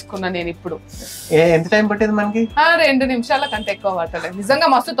టెస్ట్ చేసుకున్నా నేను ఇప్పుడు. ఎంత టైం పట్టింది మనకి? 2 నిమిషాల కంటే ఎక్కువ పట్టలేదు. నిజంగా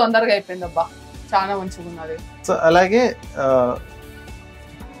మస్తు తొందరగా అయిపోయింది అబ్బా, చాలా మంచిగా ఉన్నది. సో అలాగే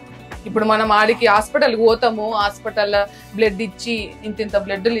ఇప్పుడు మనం ఆడికి హాస్పిటల్ పోతాము, హాస్పిటల్ బ్లడ్ ఇచ్చి ఇంత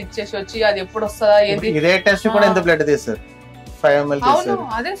బ్లడ్లు ఇచ్చేసి వచ్చి అది ఎప్పుడు వస్తుందా ఏంటి, ఇదే టెస్ట్ కూడా ఎంత బ్లడ్ తీస్తారు? 5 ml. అవును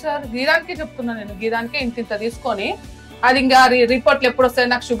అదే సార్, గీదానికే చెప్తున్నా నేను. గీదానికే ఇంత తీసుకొని అది ఇంకా రిపోర్ట్లు ఎప్పుడు వస్తాయి,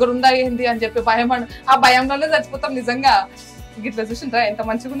 నాకు షుగర్ ఉందా ఏంది అని చెప్పి భయం, ఆ భయంలోనే చచ్చిపోతాం. నిజంగా ఇట్లా చూసిండ్రా ఎంత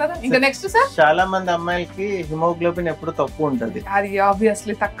మంచిగా ఉన్నదా. ఇంకా నెక్స్ట్ సార్, చాలా మంది అమ్మాయిలకి హిమోగ్లోబిన్ ఎప్పుడు తక్కువ ఉంటది. అది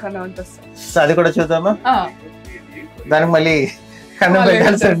ఆబ్వియస్లీ తక్కువనే ఉంటుంది సార్. అది కూడా చూద్దామా? దానికి మళ్ళీ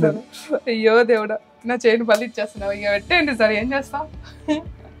అయ్యో దేవుడా, నా చేను బలి ఇచ్చేస్తున్నావు. ఇక పెట్టండి సార్, ఏం చేస్తాం.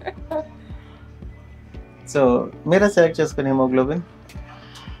 సో మీరే సెలెక్ట్ చేసుకుని హిమోగ్లోబిన్.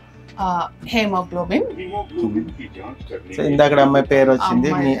 హేమోగ్లోబిన్ ఇందాక అమ్మాయి పేరు వచ్చింది,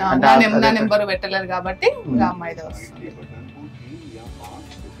 నా నెంబర్ పెట్టలేదు కాబట్టి ఇంకా అమ్మాయిదే వస్తుంది.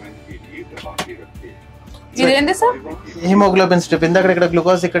 ఇదేంటి సార్? Haemoglobin strip. ఇందాక ఇక్కడ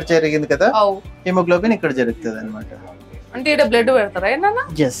గ్లూకోజ్ ఇక్కడ జరిగింది కదా, హిమోగ్లోబిన్ ఇక్కడ జరుగుతుంది అనమాట. అంటే ఇక్కడ బ్లడ్ పెడతారా ఏమన్నా?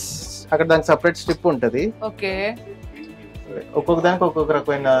 yes, అక్కడ దానికి సెపరేట్ స్ట్రిప్ ఉంటది. ఓకే, ఒక్కొక్క దానికి ఒక్కొక్క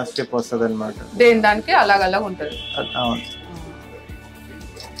రకమైన స్ట్రిప్ వస్తుంది అనమాట. దేని దానికి అలాగ ఉంటది. అవును.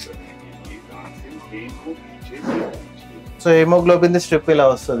 సో హిమోగ్లోబిన్ స్ట్రిప్ ఇలా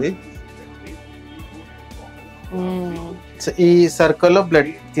వస్తుంది. ఈ సర్కిల్ లో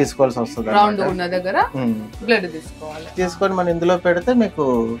బ్లడ్ తీసుకోవాల్సి వస్తుంది. రౌండ్ ఉన్న దగ్గర బ్లడ్ తీసుకోవాలి. తీసుకొని మనం ఇందులో పెడితే మీకు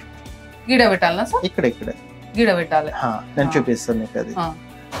గిడ పెట్టాలనా సార్? ఇక్కడ గిడ పెట్టాలి. నేను చూపిస్తాను మీకు అది.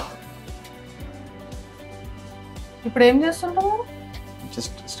 ఇప్పుడు ఏం చేస్తుంటారు?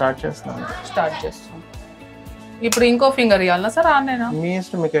 జస్ట్ స్టార్ట్ చేస్తాను. ఇప్పుడు ఇంకో ఫింగర్ ఇవ్వాలనా సార్? ఆన్లైనా మీ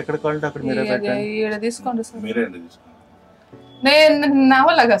ఇష్టం, మీకు ఎక్కడ కావాలంటే అక్కడ మీరే పెట్టండి. ఈడ తీసుకోండి సార్. నేను నా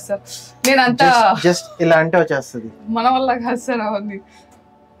వల్ల కాదు సార్, నేను అంతా జస్ట్ ఇలా అంటే వచ్చేస్తుంది. మన వల్ల కాదు సార్ అవన్నీ.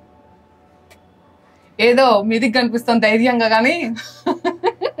 ఏదో మీదికి కనిపిస్తాం ధైర్యంగా, కానీ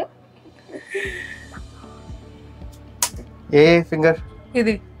ఏ ఫింగర్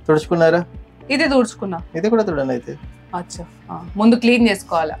ఇది తుడుచుకున్నారా? ఇది తుడుచుకున్నా. ఇది కూడా తుడండి అయితే. అచ్చా, ముందు క్లీన్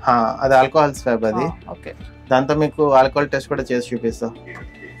చేసుకోవాలి. అది ఆల్కహాల్ స్వాబ్ అది. ఓకే, దాంతో మీకు ఆల్కహాల్ టెస్ట్ కూడా చేసి చూపిస్తా.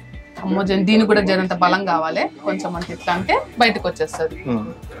 అమ్మో, దీని కూడా జరంత బలం కావాలి కొంచెం, అంటే ఇట్లా అంటే బయటకు వచ్చేస్తుంది.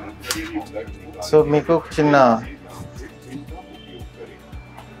 సో మీకు చిన్న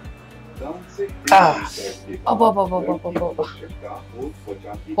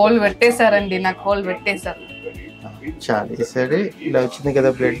హోల్ పెట్టేశారండి, నాకు హోల్ పెట్టేశారు. చాలా ఈసారి ఇలా వచ్చింది కదా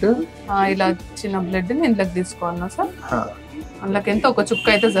బ్లడ్. ఇలా చిన్న బ్లడ్ ని ఇంట్లోకి తీసుకోవాలన్నా సార్? అందులోకి ఎంత ఒక చుక్క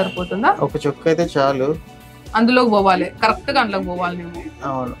అయితే సరిపోతుందా? ఒక చుక్క అయితే చాలు. అందులోకి పోవాలి, కరెక్ట్ గా అందులోకి పోవాలి మేము.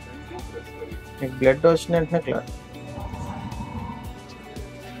 అవును, మీకు బ్లడ్ వచ్చిన వెంటనే క్లార్.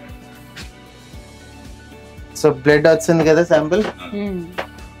 సో బ్లడ్ వచ్చింది కదా శాంపుల్.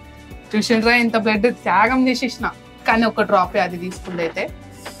 చూసిండ్రా ఇంత బ్లడ్ త్యాగం చేసేసిన, కానీ ఒక డ్రాప్ అది తీసుకుంది. అయితే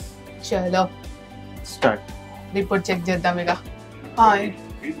చలో స్టార్ట్. రిపోర్ట్ చెక్ చేద్దాం ఇక.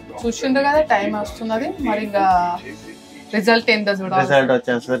 చూసిండ్రు కదా టైం వస్తున్నది, మరి ఇంకా రిజల్ట్ ఏంటో చూడాలి. రిజల్ట్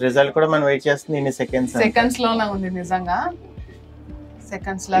వచ్చేస్తుంది. రిజల్ట్ కూడా మనం వెయిట్ చేస్తుంది ఇన్ని సెకండ్స్ లోనే ఉంది. నిజంగా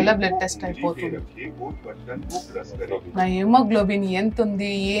సెకండ్స్ లలో బ్లడ్ టెస్ట్ అయిపోతుంది. నా హిమోగ్లోబిన్ ఎంత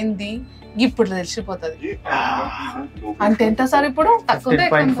ఉంది ఏంది ఇప్పుడు తెలిసిపోతుంది. అంటే ఎంత సార్ ఇప్పుడు? తక్కువ,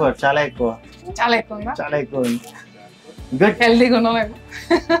 చాలా ఎక్కువ. చాలా ఎక్కువ, చాలా ఎక్కువ. గుడ్, హెల్దీగా ఉన్నాం.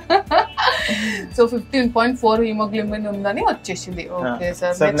 సో 15.4 హిమోగ్లోబిన్ ఉందని వచ్చేసింది. ఓకే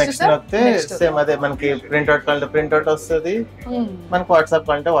సార్, నెక్స్ట్ సేమ్ అదే మనకి ప్రింట్అవుట్ కావాలంటే ప్రింట్అవుట్ వస్తుంది, మనకి వాట్సాప్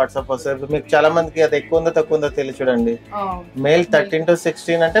అంటే వాట్సాప్ వస్తుంది. మీకు చాలా మందికి అది ఎక్కువ ఉందో తక్కువ ఉందో తెలియ చూడండి. మేల్ 13 to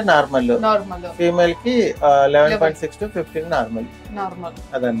 16 అంటే నార్మల్, ఫీమేల్ కి 11.6 to 15 నార్మల్.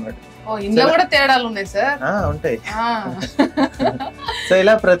 అదనమాట. ఇందులో కూడా తేడాలు ఉన్నాయి సార్? ఉంటాయి. సో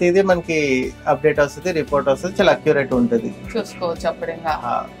ఇలా ప్రతిదీ మనకి అప్డేట్ వస్తుంది, రిపోర్ట్ వస్తుంది, చాలా అక్యురేట్ ఉంటుంది, చూసుకోవచ్చు అప్పుడు. ఇంకా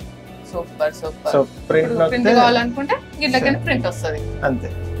సూపర్ సూపర్. సో ప్రింట్ కావాలనుకుంటే ఇట్లా ప్రింట్ వస్తుంది అంతే.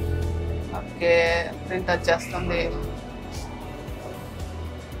 ఓకే, ప్రింట్ వచ్చేస్తుంది.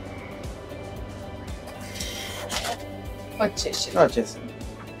 వచ్చేసింది.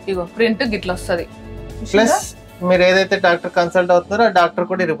 ఇగో ప్రింట్ గిట్లా వస్తుంది. ప్లస్ మీరు ఏదైతే డాక్టర్ కన్సల్ట్ అవుతున్నారో ఆ డాక్టర్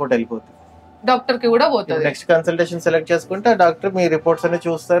కూడా రిపోర్ట్ వెళ్ళిపోతుంది. డాక్టర్ కి కూడా పోతుంది. నెక్స్ట్ కన్సల్టేషన్ సెలెక్ట్ చేసుకుంటే ఆ డాక్టర్ మీ రిపోర్ట్స్ అన్ని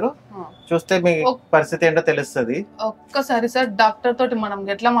చూస్తారు, చూస్తే మీ పరిస్థితి ఏంటో తెలుస్తుంది. ఒక్కసారి సార్ డాక్టర్ తోటి మనం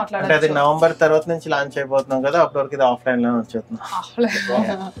ఎట్లా మాట్లాడాలి? అది నవంబర్ తర్వాత నుంచి లాంచ్ అయిపోతున్నాం కదా, అప్పటి వరకు ఇది ఆఫ్లైన్ లో వచ్చేస్తున్నాం.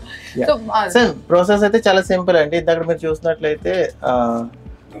 ప్రాసెస్ అయితే చాలా సింపుల్ అండి. ఇందాక మీరు చూసినట్లయితే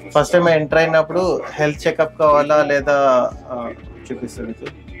ఫస్ట్ టైం ఎంటర్ అయినప్పుడు హెల్త్ చెకప్ కావాలా లేదా చూపిస్తుంది.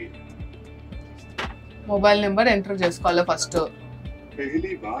 మొబైల్ నెంబర్ ఎంటర్ చేసుకోవాలి ఫస్ట్,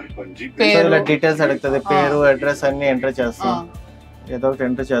 డీటెయిల్స్ అడుగుతుంది, పేరు అడ్రస్ అన్ని ఎంటర్ చేస్తాం. ఏదో ఒకటి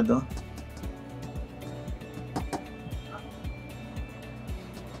ఎంటర్ చేద్దాం.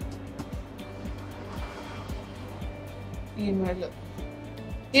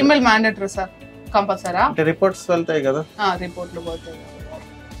 Email mandatory sir, కంపల్సరా? రిపోర్ట్స్ వెళ్తాయి కదా, రిపోర్ట్లు పోతాయి.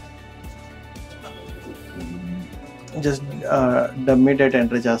 జస్ట్ డమ్మీ డేట్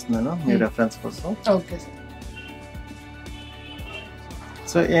ఎంటర్ చేస్తున్నాను మీ రెఫరెన్స్ కోసం. Okay sir.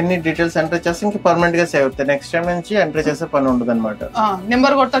 సో ఎన్ని డీటెయిల్స్ ఎంటర్ చేస్తే ఇంకా పర్మనెంట్ గా సేవ్ అవుతాయి. నెక్స్ట్ టైం నుంచి ఎంటర్ చేసే పని ఉండదు అనమాట.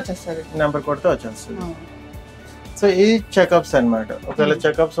 నెంబర్ కొడితే వచ్చేస్తుంది. నెంబర్ కొడితే వచ్చేస్తుంది. సో ఈ చెకప్స్ అన్నమాట. ఒకవేళ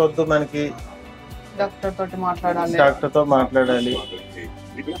చెకప్స్ వద్దు మనకి, డాక్టర్ తోటి మాట్లాడాలి, డాక్టర్ తో మాట్లాడాలి.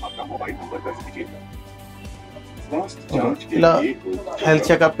 ఇలా హెల్త్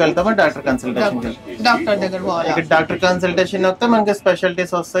చెకప్ కి వెళ్తామా డాక్టర్ కన్సల్టేషన్ డాక్టర్ దగ్గర పోవాలి. ఇక్కడ డాక్టర్ కన్సల్టేషన్ వస్తే మనకి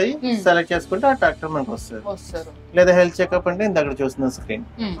స్పెషాలిటీస్ వస్తాయి, సెలెక్ట్ చేసుకుంటే ఆ డాక్టర్ మనకు వస్తారు. లేదా హెల్త్ చెకప్ అంటే దగ్గర చూస్తున్న స్క్రీన్,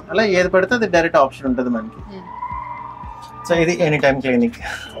 అలా ఏది పడితే అది డైరెక్ట్ ఆప్షన్ ఉంటుంది మనకి. సో ఇది ఎనీ టైమ్ క్లినిక్.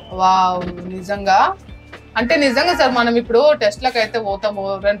 వావ్, నిజంగా అంటే నిజంగా సార్ మనం ఇప్పుడు టెస్ట్లకు అయితే పోతాము,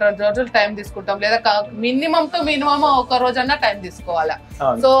 2 రోజులు టైం తీసుకుంటాం, లేదా మినిమం టు మినిమం ఒక్క రోజన్నా టైం తీసుకోవాలా.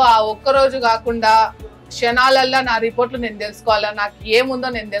 సో ఆ ఒక్క రోజు కాకుండా క్షణాలల్లో నా రిపోర్ట్లు నేను తెలుసుకోవాలా, నాకు ఏముందో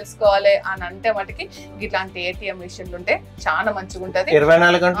నేను తెలుసుకోవాలి అని అంటే మటుకి ఇట్లాంటి ఏటీఎం మిషన్లు ఉంటే చాలా మంచిగా ఉంటది.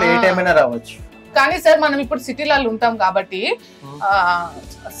 24 గంటలు ఏ టైం అయినా రావచ్చు. కానీ సార్ మనం ఇప్పుడు సిటీలలో ఉంటాం కాబట్టి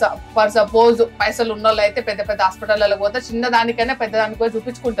ఫర్ సపోజ్ పైసలు ఉన్న వాళ్ళు అయితే పెద్ద పెద్ద హాస్పిటల్లో పోతే చిన్న దానికైనా పెద్ద దానికి పోయి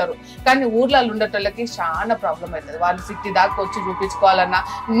చూపించుకుంటారు. కానీ ఊర్లలో ఉండేటోళ్ళకి చాలా ప్రాబ్లం అవుతుంది. వాళ్ళు సిటీ దాకా వచ్చి చూపించుకోవాలన్నా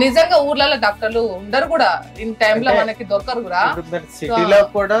నిజంగా ఊర్లలో డాక్టర్లు ఉండరు కూడా, ఇన్ టైంలో మనకి దొరకరు కూడా. సిటీలో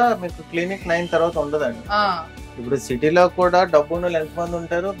కూడా మీకు క్లినిక్ 9 తర్వాత ఉండదండి. ఇప్పుడు సిటీలో కూడా డబ్బు ఉన్న ఎంతమంది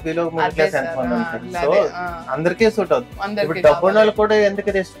ఉంటారు, బిలో మిడిల్ క్లాస్ ఎంతమంది ఉంటారు. సో అందరికీ సూట్ అవుతుంది. ఇప్పుడు డబ్బు ఉన్న వాళ్ళు కూడా ఎందుకు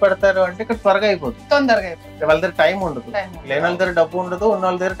రెస్ట్ పడతారు అంటే ఇక్కడ త్వరగా అయిపోతుంది, తొందరగా అయిపోతుంది. వాళ్ళ దగ్గర టైం ఉండదు, లేని వాళ్ళ దగ్గర డబ్బు ఉండదు, ఉన్న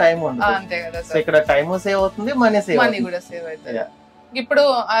వాళ్ళ దగ్గర టైం ఉండదు. సో ఇక్కడ టైం సేవ్ అవుతుంది, మనీ కూడా సేవ్ అవుతుంది. ఇప్పుడు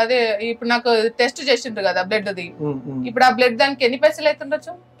అదే ఇప్పుడు నాకు టెస్ట్ చేసిండ్రు కదా బ్లడ్ ది, ఇప్పుడు ఆ బ్లడ్ దానికి ఎన్ని పైసలు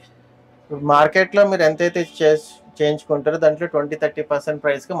అవుతుండొచ్చు? మార్కెట్ లో మీరు ఎంతైతే చేయించుకుంటారు దాంట్లో 20-30%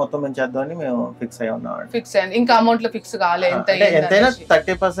 ప్రైస్ కి మొత్తం మేము చేద్దామని మేము ఫిక్స్ అయ్యి ఉన్నాం. ఫిక్స్ అయ్యింది, ఇంకా అమౌంట్ లో ఫిక్స్ కాలే. ఎంతైనా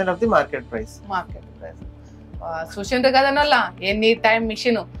 30% ఆఫ్ ది మార్కెట్ ప్రైస్. చూసిండ్రు కదా నల్ల ఎనీ టైం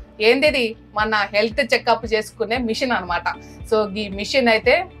మిషన్ ఏంది, మన హెల్త్ చెకప్ చేసుకునే మిషన్ అన్నమాట. సో ఈ మిషన్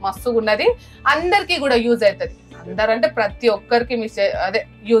అయితే మస్తుగా ఉన్నది, అందరికి కూడా యూజ్ అవుతుంది. అందరంటే ప్రతి ఒక్కరికి అదే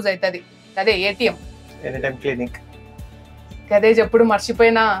యూజ్ అవుతుంది. అదే ఏటీఎం ఎనీ టైం క్లినిక్, అదే చెప్పుడు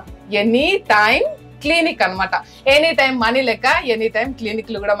మర్చిపోయినా, ఎనీ టైం క్లినిక్ అన్నమాట. ఎనీ టైం మనీ లెక్క ఎనీ టైం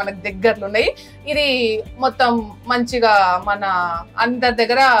క్లినిక్లు కూడా మనకు దగ్గరలో ఉన్నాయి. ఇది మొత్తం మంచిగా మన అందరి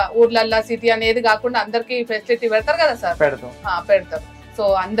దగ్గర ఊర్లల్లో సిటీ అనేది కాకుండా అందరికి ఫెసిలిటీ పెడతారు కదా సార్, పెడతారు. సో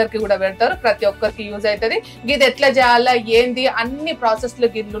అందరికి కూడా పెడతారు, ప్రతి ఒక్కరికి యూజ్ అవుతుంది. ఇది ఎట్లా చేయాలా ఏంది అన్ని ప్రాసెస్లు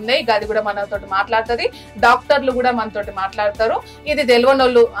గిట్లు ఉన్నాయి. అది కూడా మనతో మాట్లాడుతుంది, డాక్టర్లు కూడా మనతోటి మాట్లాడతారు. ఇది తెలియని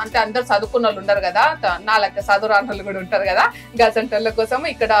వాళ్ళు అంటే అందరు చదువుకున్న వాళ్ళు ఉంటారు కదా, నా లెక్క చదువురాని వాళ్ళు కూడా ఉంటారు కదా, గజంటర్ల కోసం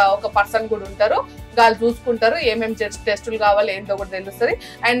ఇక్కడ ఒక పర్సన్ కూడా ఉంటారు. గాలు చూసుకుంటారు, ఏమేమి టెస్టులు కావాలి ఏంటో కూడా తెలుస్తుంది.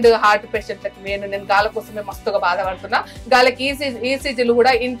 అండ్ హార్ట్ పేషెంట్లకి నేను గాల కోసమే మస్తుగా బాధపడుతున్నా, గాలకి ఈసీజీలు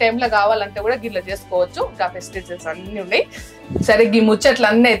కూడా ఇన్ టైంలో కావాలంటే కూడా గిట్లా చేసుకోవచ్చు. ఇంకా ఫెసిలిటీస్ అన్ని ఉన్నాయి. సరే ఈ ముచ్చట్లు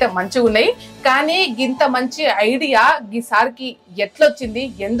అన్నీ అయితే మంచిగా ఉన్నాయి, కానీ ఇంత మంచి ఐడియా ఈసారికి ఎట్లొచ్చింది,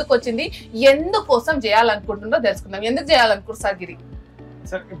 ఎందుకు వచ్చింది, ఎందుకోసం చేయాలనుకుంటుందో తెలుసుకుందాం. ఎందుకు చేయాలనుకుంటున్నారు సార్ గిరి?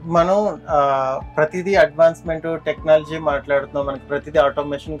 సార్ మనం ప్రతిదీ అడ్వాన్స్మెంట్ టెక్నాలజీ మాట్లాడుతున్నాం, మనకి ప్రతిదీ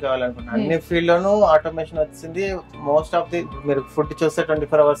ఆటోమేషన్ కావాలనుకుంటున్నాం. అన్ని ఫీల్డ్ లోనూ ఆటోమేషన్ వచ్చింది. మోస్ట్ ఆఫ్ ది మీరు ఫుడ్ చూస్తే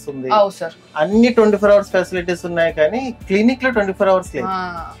 24 hours ఉంది, అన్ని 24 hours ఫెసిలిటీస్ ఉన్నాయి. కానీ క్లినిక్ లో 24 hours లేదు.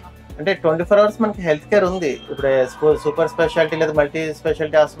 అంటే 24 hours మనకి హెల్త్ కేర్ ఉంది. ఇప్పుడు సూపర్ స్పెషాలిటీ లేదా మల్టీ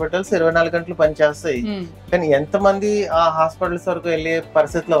స్పెషాలిటీ హాస్పిటల్స్ 24 గంటలు పనిచేస్తాయి. కానీ ఎంతమంది ఆ హాస్పిటల్స్ వరకు వెళ్ళే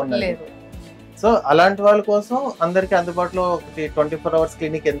పరిస్థితిలో ఉన్నారు. సో అలాంటి వాళ్ళ కోసం అందరికి అందుబాటులో ఒకటి 24 hours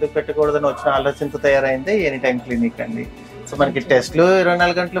క్లినిక్ ఎందుకు పెట్టకూడదని వచ్చిన ఆలోచనతో తయారైంది ఎనీ టైం క్లినిక్ అండి. సో మనకి టెస్ట్లు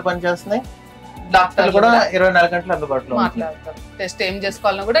 24 గంటలు పనిచేస్తున్నాయి, డాక్టర్లు కూడా 24 గంటలు అందుబాటులో మాట్లాడతారు. టెస్ట్ ఏం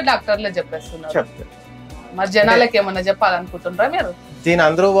చేసుకోవాలని కూడా డాక్టర్లే చెప్పేస్తున్నారు. చెప్తారు. మరి జనాలకి ఏమన్నా చెప్పాలనుకుంటున్నారా మీరు? దీన్ని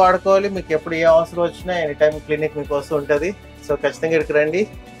అందరూ వాడుకోవాలి. మీకు ఎప్పుడు ఏ అవసరం వచ్చినా ఎనీ టైం క్లినిక్ మీకోసం ఉంటుంది. సో ఖచ్చితంగా ఇక్కడికి రండి,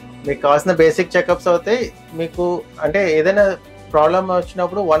 మీకు కావాల్సిన బేసిక్ చెకప్స్ అవుతాయి. మీకు అంటే ఏదైనా ప్రాబ్లం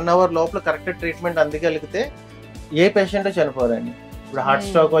వచ్చినప్పుడు 1 అవర్ లోపల కరెక్ట్ ట్రీట్మెంట్ అందగలిగితే ఏ పేషెంట్ చనిపోరండి. ఇప్పుడు హార్ట్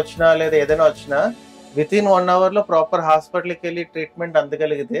స్ట్రోక్ వచ్చినా లేదా ఏదైనా వచ్చినా వితిన్ 1 అవర్ లో ప్రాపర్ హాస్పిటల్కి వెళ్ళి ట్రీట్మెంట్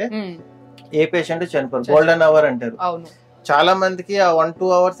అందగలిగితే ఏ పేషెంట్ చనిపోరు. గోల్డెన్ అవర్ అంటారు. చాలా మందికి ఆ 1-2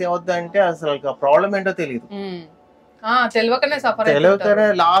 అవర్స్ ఏమవుతుంది అంటే అసలు ప్రాబ్లం ఏంటో తెలియదు, తెలియకనే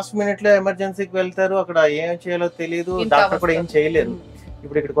లాస్ట్ మినిట్ లో ఎమర్జెన్సీకి వెళ్తారు. అక్కడ ఏం చేయాలో తెలియదు, డాక్టర్ కూడా ఏం చేయలేరు.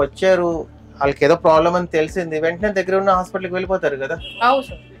 ఇప్పుడు ఇక్కడికి వచ్చారు, వాళ్ళకి ఏదో ప్రాబ్లం అని తెలిసింది, వెంటనే దగ్గర ఉన్న హాస్పిటల్కి వెళ్ళిపోతారు కదా.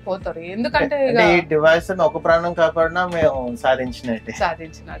 ఎందుకంటే ఈ డివైస్ ఒక ప్రాణం కాపాడినా మేము సాధించినట్టే.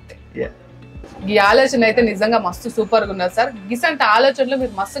 ఈ ఆలోచన అయితే నిజంగా మస్తు సూపర్ గా ఉన్నారు సార్. గిసంటి ఆలోచనలు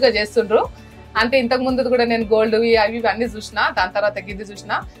మీరు మస్తుగా చేస్తుండ్రు. అంటే ఇంతకు ముందు కూడా నేను గోల్డ్ అవి అన్ని చూసినా, దాని తర్వాత గిద్ది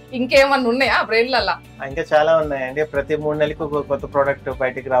చూసినా. ఇంకేమన్నా ఉన్నాయా బ్రెయిన్లల్లా? ఇంకా చాలా ఉన్నాయండి. ప్రతి 3 నెలలకు ఒక కొత్త ప్రోడక్ట్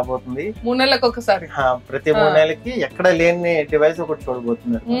బయటికి రాబోతుంది. 3 నెలలకు ఒకసారి, ప్రతి 3 నెలలకి ఎక్కడ లేని డివైస్ ఒకటి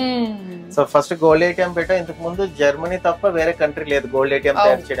చూడబోతున్నారు. సో ఫస్ట్ గోల్డ్ ఏటీఎం పెట్టా. ఇంతకు ముందు జర్మనీ తప్ప వేరే కంట్రీ లేదు గోల్డ్ ఏటీఎం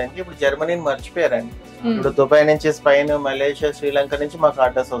తయారు చేయడానికి. ఇప్పుడు జర్మనీని మర్చిపోయారండి. ఇప్పుడు దుబాయ్ నుంచి, స్పెయిన్, మలేషియా, శ్రీలంక నుంచి మాకు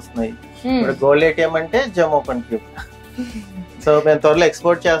ఆర్డర్స్ వస్తున్నాయి. ఇప్పుడు గోల్డ్ ఏటీఎం అంటే జమ్మూ అండ్ కాశ్మీర్. సో మేము త్వరలో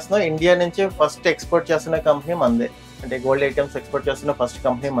ఎక్స్పోర్ట్ చేస్తున్నాం. ఇండియా నుంచి ఫస్ట్ ఎక్స్పోర్ట్ చేస్తున్న కంపెనీ మందే. అంటే గోల్డ్ ఐటమ్స్ ఎక్స్పోర్ట్ చేస్తున్న ఫస్ట్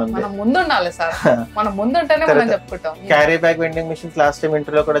కంపెనీ మందే. Carry bag vending machines last time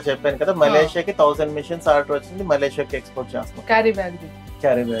ఇంటర్లో కూడా చెప్పాను కదా, మలేషియాకి 1000 మిషన్స్ ఆర్డర్ వచ్చింది. మలేషియాకి ఎక్స్పోర్ట్ చేస్తున్నాం క్యారీ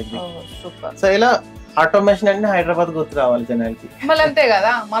బ్యాగ్. సో ఇలా ఆటోమేషన్ అంటే హైదరాబాద్ గుర్తు రావాలి జనాలకి. మళ్ళీ అంతే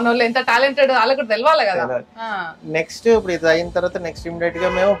కదా, మన వాళ్ళు ఎంత టాలెంటెడ్ వాళ్ళకి తెలవాలి కదా. నెక్స్ట్ ఇప్పుడు ఇది అయిన తర్వాత నెక్స్ట్ ఇమిడియట్ గా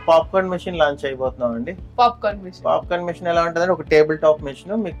మేము పాప్కార్న్ మెషిన్ లాంచ్ అయిపోతున్నాం అండి. పాప్కార్న్ మెషిన్ ఎలా ఉంటుందంటే ఒక టేబుల్ టాప్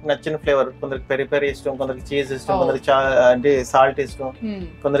మెషిన్, మీకు నచ్చిన ఫ్లేవర్, కొందరికి పెరి పెరి ఇష్టం, కొందరికి చీజ్ ఇష్టం, కొందరికి అంటే సాల్ట్ ఇష్టం,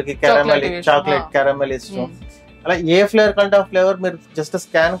 కొందరికి క్యారమెల్, చాక్లెట్ క్యారమెల్ ఇష్టం. అలా ఏ ఫ్లేవర్ కంటే ఆ ఫ్లేవర్ మీరు జస్ట్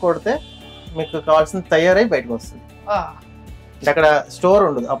స్కాన్ కొడితే మీకు కావాల్సిన తయారై బయటకు వస్తుంది. అక్కడ స్టోర్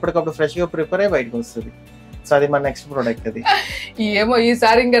ఉండదు, అప్పటికప్పుడు ఫ్రెష్ గా ప్రిపేర్ అయ్యి బయటకు వస్తుంది. సో అది మన నెక్స్ట్ ప్రోడక్ట్. అది ఏమో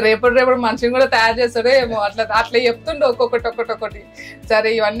ఈసారి ఇంకా రేపటి మనిషిని కూడా తయారు చేస్తాడో ఏమో, అట్లా చెప్తుండే ఒక్కొక్కటి. సరే,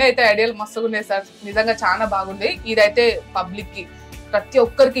 ఇవన్నీ అయితే ఐడియాలు మస్తుగా ఉన్నాయి సార్, నిజంగా చాలా బాగుంది. ఇదైతే పబ్లిక్ కి ప్రతి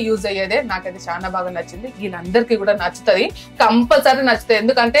ఒక్కరికి యూజ్ అయ్యేదే. నాకైతే చాలా బాగా నచ్చింది. వీళ్ళందరికీ కూడా నచ్చుతుంది, కంపల్సరీ నచ్చుతుంది.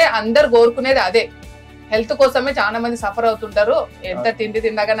 ఎందుకంటే అందరు కోరుకునేది అదే. హెల్త్ కోసమే చాలా మంది సఫర్ అవుతుంటారు. ఎంత తిండి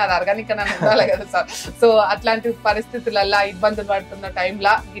తిన్నాగా నాది ఆర్గానిక్ అని ఉండాలి కదా సార్. సో అట్లాంటి పరిస్థితులల్లా ఇబ్బందులు పడుతున్న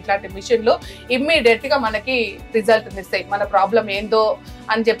టైంలో ఇట్లాంటి మిషన్లు ఇమ్మీడియట్ గా మనకి రిజల్ట్ ఇస్తాయి. మన ప్రాబ్లం ఏందో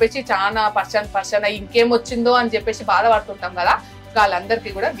అని చెప్పేసి చాలా పర్సన్ ఇంకేం వచ్చిందో అని చెప్పేసి బాధపడుతుంటాం కదా,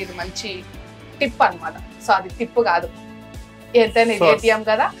 వాళ్ళందరికీ కూడా ఇది మంచి టిప్ అన్నమాట. సో అది టిప్ కాదు, ఎంతైనా ఇది ఏటీఎం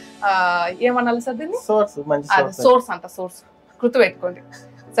కదా, ఏమనాలి సార్ దీన్ని, సోర్స్ అంట. సోర్స్ గుర్తుపెట్టుకోండి.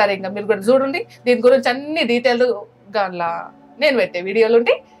 సరే, ఇంకా మీరు కూడా చూడండి. దీని గురించి అన్ని డీటెయిల్ గా నేను పెట్టే వీడియోలు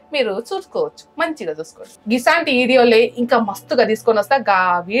ఉంటే మీరు చూసుకోవచ్చు, మంచిగా చూసుకోవచ్చు. గిసాంటి వీడియోలే ఇంకా మస్తుగా తీసుకొని వస్తా. గా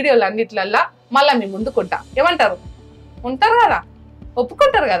వీడియోలు అన్నిట్లల్లా మళ్ళీ మీ ముందుకుంటా. ఏమంటారు? ఉంటారు కదా,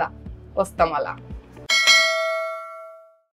 ఒప్పుకుంటారు కదా, వస్తాం అలా.